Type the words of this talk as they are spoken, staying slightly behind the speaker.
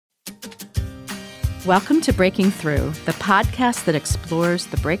Welcome to Breakthrough, the podcast that explores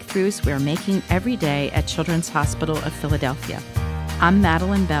the breakthroughs we're making every day at Children's Hospital of Philadelphia. I'm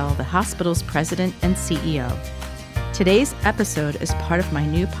Madeline Bell, the hospital's president and CEO. Today's episode is part of my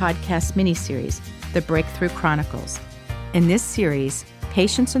new podcast miniseries, the Breakthrough Chronicles. In this series,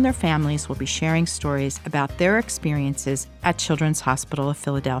 patients and their families will be sharing stories about their experiences at Children's Hospital of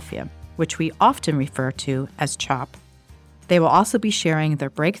Philadelphia, which we often refer to as CHOP. They will also be sharing their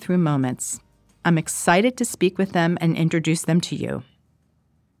breakthrough moments. I'm excited to speak with them and introduce them to you.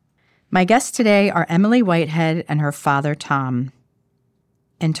 My guests today are Emily Whitehead and her father, Tom.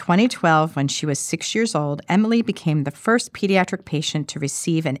 In 2012, when she was 6 years old, Emily became the first pediatric patient to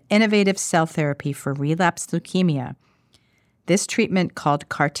receive an innovative cell therapy for relapsed leukemia. This treatment, called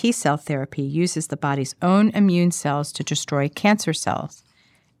CAR T-cell therapy, uses the body's own immune cells to destroy cancer cells.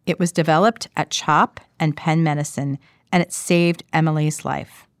 It was developed at CHOP and Penn Medicine, and it saved Emily's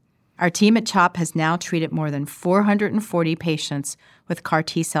life. Our team at CHOP has now treated more than 440 patients with CAR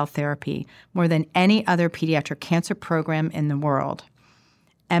T-cell therapy, more than any other pediatric cancer program in the world.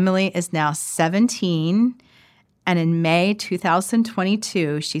 Emily is now 17, and in May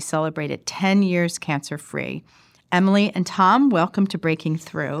 2022, she celebrated 10 years cancer-free. Emily and Tom, welcome to Breaking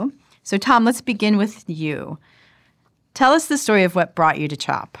Through. So Tom, let's begin with you. Tell us the story of what brought you to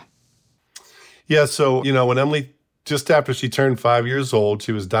CHOP. Yeah, so, when Emily, just after she turned 5 years old,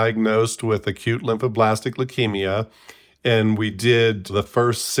 she was diagnosed with acute lymphoblastic leukemia, and we did the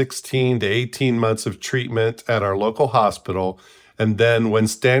first 16 to 18 months of treatment at our local hospital. And then when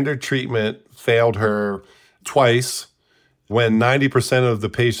standard treatment failed her twice, when 90% of the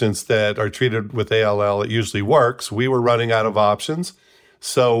patients that are treated with ALL, it usually works, we were running out of options.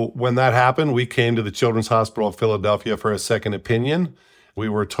 So when that happened, we came to the Children's Hospital of Philadelphia for a second opinion. We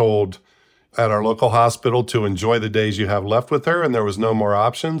were told at our local hospital to enjoy the days you have left with her, and there was no more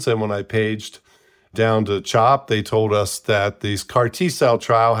options. And when I paged down to CHOP, they told us that this CAR T-cell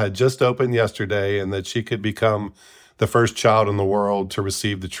trial had just opened yesterday and that she could become the first child in the world to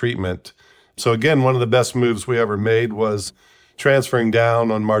receive the treatment. So again, one of the best moves we ever made was transferring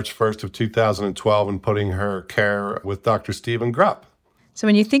down on March 1st of 2012 and putting her care with Dr. Stephen Grupp. So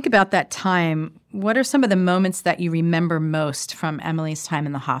when you think about that time, what are some of the moments that you remember most from Emily's time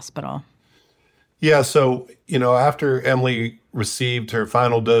in the hospital? Yeah, so, after Emily received her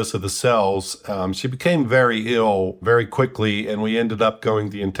final dose of the cells, she became very ill very quickly, and we ended up going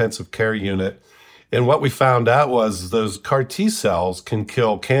to the intensive care unit. And what we found out was those CAR T cells can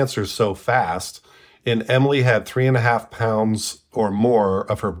kill cancer so fast, and Emily had 3.5 pounds or more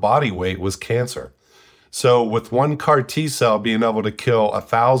of her body weight was cancer. So with one CAR T cell being able to kill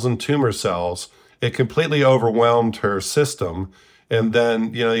 1,000 tumor cells, it completely overwhelmed her system. And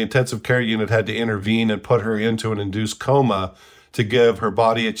then, the intensive care unit had to intervene and put her into an induced coma to give her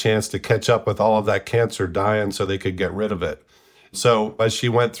body a chance to catch up with all of that cancer dying so they could get rid of it. So as she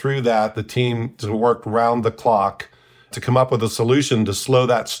went through that, the team worked round the clock to come up with a solution to slow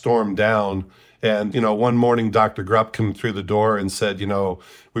that storm down. And, one morning, Dr. Grupp came through the door and said,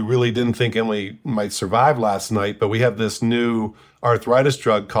 we really didn't think Emily might survive last night, but we have this new arthritis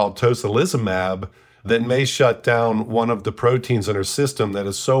drug called tocilizumab that may shut down one of the proteins in her system that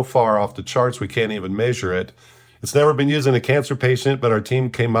is so far off the charts we can't even measure it. It's never been used in a cancer patient, but our team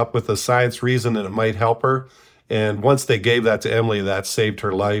came up with a science reason that it might help her. And once they gave that to Emily, that saved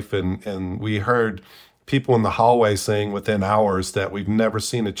her life. And we heard people in the hallway saying within hours that we've never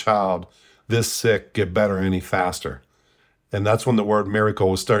seen a child this sick get better any faster. And that's when the word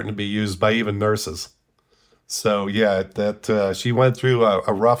miracle was starting to be used by even nurses. So yeah, she went through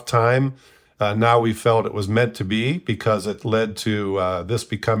a rough time. Now we felt it was meant to be because it led to this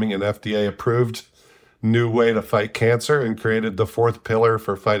becoming an FDA-approved new way to fight cancer and created the fourth pillar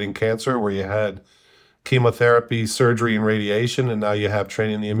for fighting cancer, where you had chemotherapy, surgery, and radiation, and now you have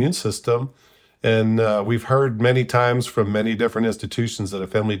training the immune system. And we've heard many times from many different institutions that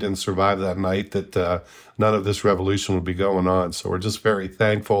if Emily didn't survive that night, that none of this revolution would be going on. So we're just very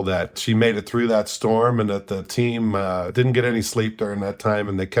thankful that she made it through that storm and that the team didn't get any sleep during that time,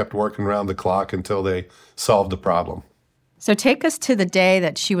 and they kept working around the clock until they solved the problem. So take us to the day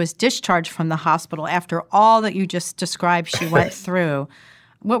that she was discharged from the hospital after all that you just described she went through.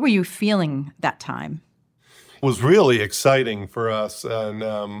 What were you feeling that time? It was really exciting for us.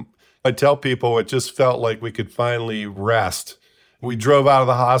 And I tell people it just felt like we could finally rest. We drove out of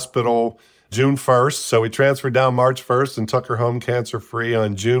the hospital June 1st. So we transferred down March 1st and took her home cancer-free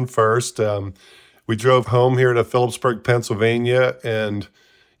on June 1st. We drove home here to Phillipsburg, Pennsylvania. And,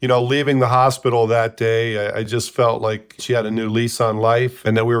 leaving the hospital that day, I just felt like she had a new lease on life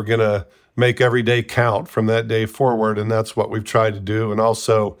and that we were going to make every day count from that day forward. And that's what we've tried to do. And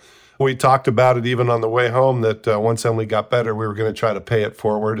also, We talked about it even on the way home that once Emily got better, we were going to try to pay it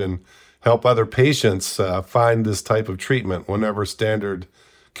forward and help other patients find this type of treatment whenever standard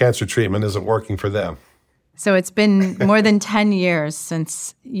cancer treatment isn't working for them. So it's been more than 10 years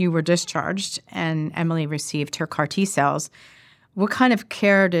since you were discharged and Emily received her CAR T cells. What kind of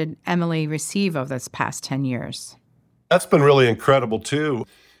care did Emily receive over this past 10 years? That's been really incredible, too.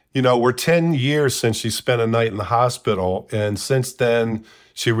 We're 10 years since she spent a night in the hospital, and since then,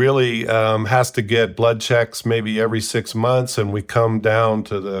 she really has to get blood checks maybe every 6 months, and we come down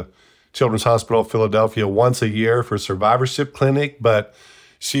to the Children's Hospital of Philadelphia once a year for survivorship clinic, but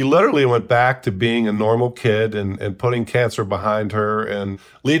she literally went back to being a normal kid and putting cancer behind her and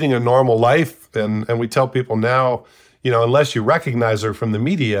leading a normal life. And we tell people now, unless you recognize her from the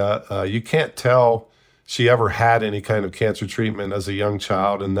media, you can't tell she ever had any kind of cancer treatment as a young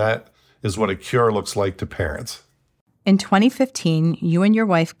child. And that is what a cure looks like to parents. In 2015, you and your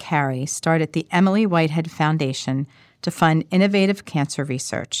wife, Carrie, started the Emily Whitehead Foundation to fund innovative cancer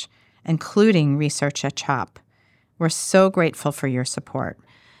research, including research at CHOP. We're so grateful for your support.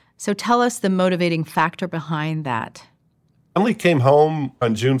 So tell us the motivating factor behind that. Emily came home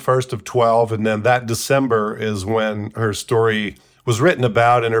on June 1st of 12, and then that December is when her story was written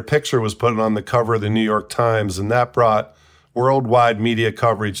about and her picture was put on the cover of the New York Times, and that brought worldwide media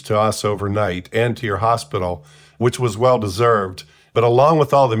coverage to us overnight and to your hospital, which was well-deserved. But along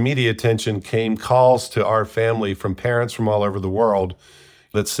with all the media attention came calls to our family from parents from all over the world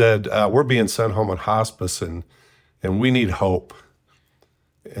that said, we're being sent home on hospice and we need hope.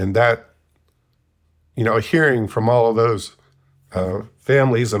 And that, hearing from all of those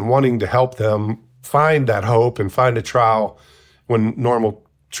families and wanting to help them find that hope and find a trial when normal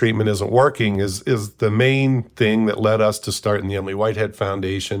treatment isn't working is the main thing that led us to start in the Emily Whitehead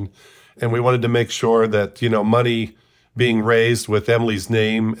Foundation. And we wanted to make sure that, money being raised with Emily's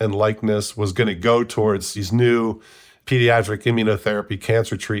name and likeness was going to go towards these new pediatric immunotherapy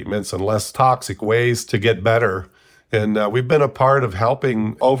cancer treatments and less toxic ways to get better. And we've been a part of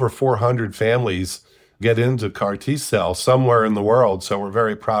helping over 400 families get into CAR T cells somewhere in the world. So we're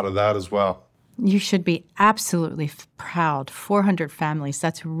very proud of that as well. You should be absolutely proud. 400 families.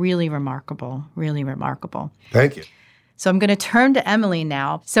 That's really remarkable, really remarkable. Thank you. So I'm going to turn to Emily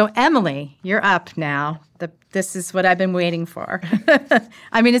now. So Emily, you're up now. This is what I've been waiting for.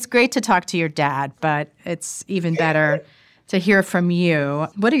 I mean, it's great to talk to your dad, but it's even better to hear from you.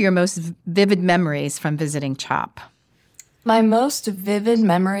 What are your most vivid memories from visiting CHOP? My most vivid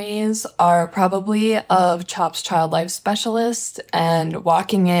memories are probably of CHOP's child life specialist and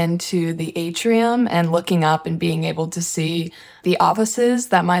walking into the atrium and looking up and being able to see the offices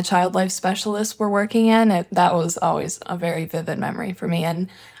that my child life specialists were working in. That was always a very vivid memory for me. And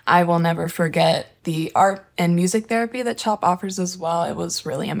I will never forget the art and music therapy that CHOP offers as well. It was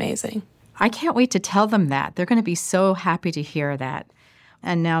really amazing. I can't wait to tell them that. They're going to be so happy to hear that.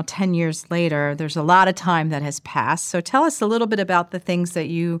 And now 10 years later, there's a lot of time that has passed. So tell us a little bit about the things that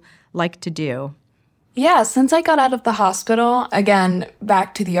you like to do. Yeah, since I got out of the hospital, again,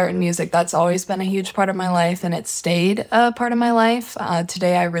 back to the art and music, that's always been a huge part of my life, and it stayed a part of my life.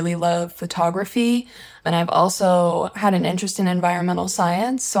 Today, I really love photography, and I've also had an interest in environmental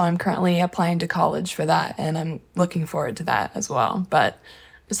science, so I'm currently applying to college for that, and I'm looking forward to that as well. But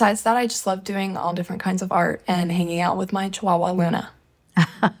besides that, I just love doing all different kinds of art and hanging out with my Chihuahua Luna.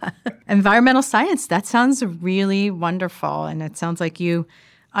 Environmental science, that sounds really wonderful. And it sounds like you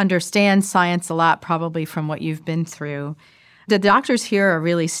understand science a lot, probably from what you've been through. The doctors here are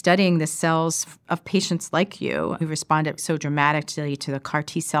really studying the cells of patients like you who responded so dramatically to the CAR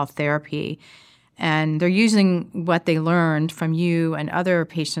T cell therapy. And they're using what they learned from you and other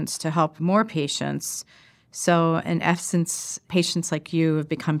patients to help more patients. So in essence, patients like you have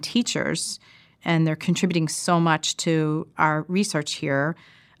become teachers, and they're contributing so much to our research here.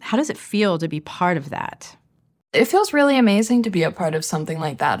 How does it feel to be part of that? It feels really amazing to be a part of something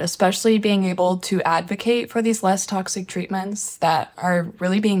like that, especially being able to advocate for these less toxic treatments that are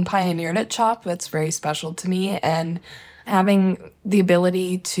really being pioneered at CHOP. That's very special to me. And having the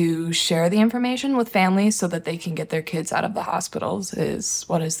ability to share the information with families so that they can get their kids out of the hospitals is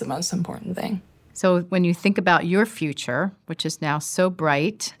what is the most important thing. So when you think about your future, which is now so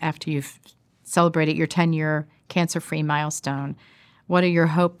bright after you've celebrated your 10-year cancer-free milestone, what are your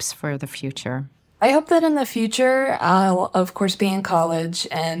hopes for the future? I hope that in the future, I'll, of course, be in college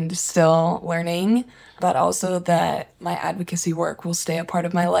and still learning, but also that my advocacy work will stay a part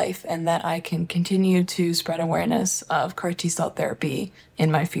of my life and that I can continue to spread awareness of CAR T-cell therapy in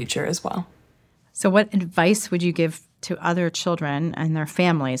my future as well. So what advice would you give to other children and their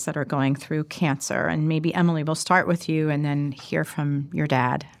families that are going through cancer? And maybe, Emily, we'll start with you and then hear from your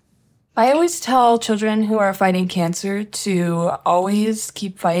dad. I always tell children who are fighting cancer to always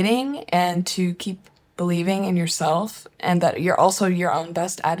keep fighting and to keep believing in yourself, and that you're also your own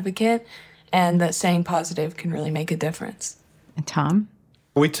best advocate, and that staying positive can really make a difference. And Tom?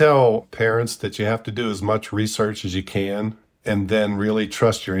 We tell parents that you have to do as much research as you can and then really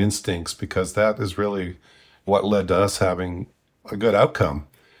trust your instincts, because that is really what led to us having a good outcome.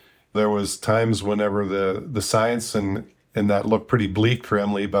 There was times whenever the science and that looked pretty bleak for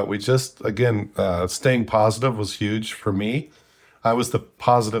Emily, but we just, again, staying positive was huge for me. I was the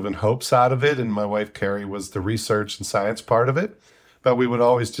positive and hope side of it, and my wife, Carrie, was the research and science part of it. But we would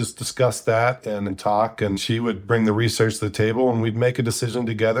always just discuss that and talk, and she would bring the research to the table, and we'd make a decision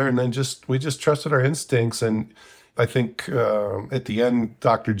together, and then we just trusted our instincts. And I think at the end,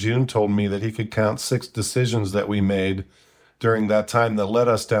 Dr. June told me that he could count 6 decisions that we made during that time that led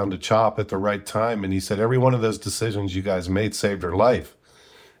us down to CHOP at the right time. And he said, every one of those decisions you guys made saved her life.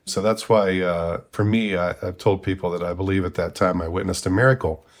 So that's why, for me, I've told people that I believe at that time I witnessed a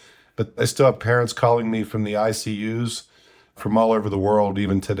miracle. But I still have parents calling me from the ICUs from all over the world,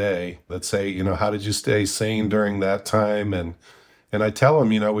 even today, that say, how did you stay sane during that time? And I tell them,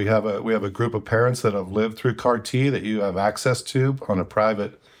 we have a group of parents that have lived through CAR T that you have access to on a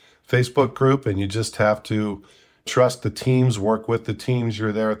private Facebook group, and you just have to trust the teams, work with the teams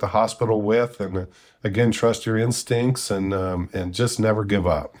you're there at the hospital with, and again, trust your instincts and just never give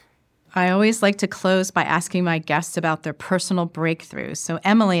up. I always like to close by asking my guests about their personal breakthroughs. So,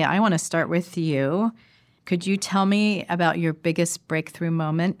 Emily, I want to start with you. Could you tell me about your biggest breakthrough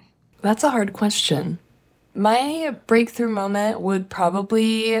moment? That's a hard question. My breakthrough moment would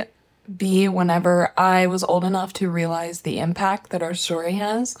probably be whenever I was old enough to realize the impact that our story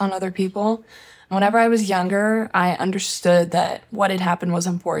has on other people. Whenever I was younger, I understood that what had happened was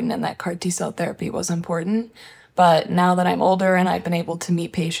important and that CAR T-cell therapy was important. But now that I'm older and I've been able to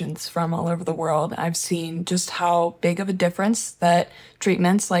meet patients from all over the world, I've seen just how big of a difference that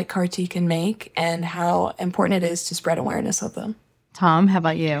treatments like CAR T can make and how important it is to spread awareness of them. Tom, how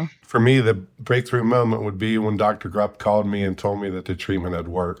about you? For me, the breakthrough moment would be when Dr. Grupp called me and told me that the treatment had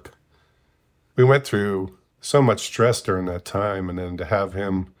worked. We went through so much stress during that time, and then to have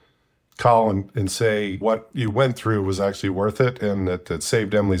him call and say what you went through was actually worth it and that it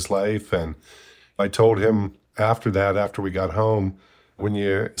saved Emily's life. And I told him after we got home, when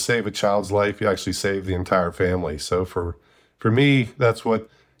you save a child's life, you actually save the entire family. So for me, that's what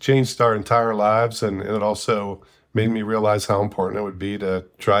changed our entire lives. And it also made me realize how important it would be to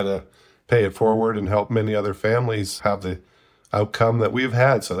try to pay it forward and help many other families have the outcome that we've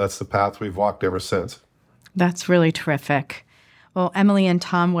had. So that's the path we've walked ever since. That's really terrific. Well, Emily and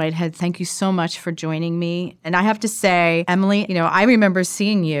Tom Whitehead, thank you so much for joining me. And I have to say, Emily, I remember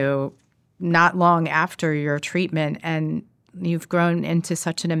seeing you not long after your treatment, and you've grown into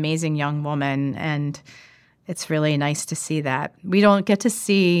such an amazing young woman, and it's really nice to see that. We don't get to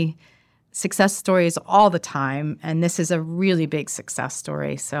see success stories all the time, and this is a really big success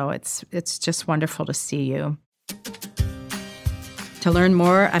story, so it's just wonderful to see you. To learn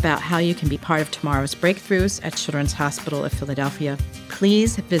more about how you can be part of tomorrow's breakthroughs at Children's Hospital of Philadelphia,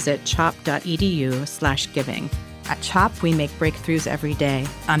 please visit chop.edu/giving. At CHOP, we make breakthroughs every day.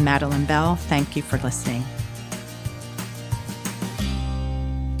 I'm Madeline Bell. Thank you for listening.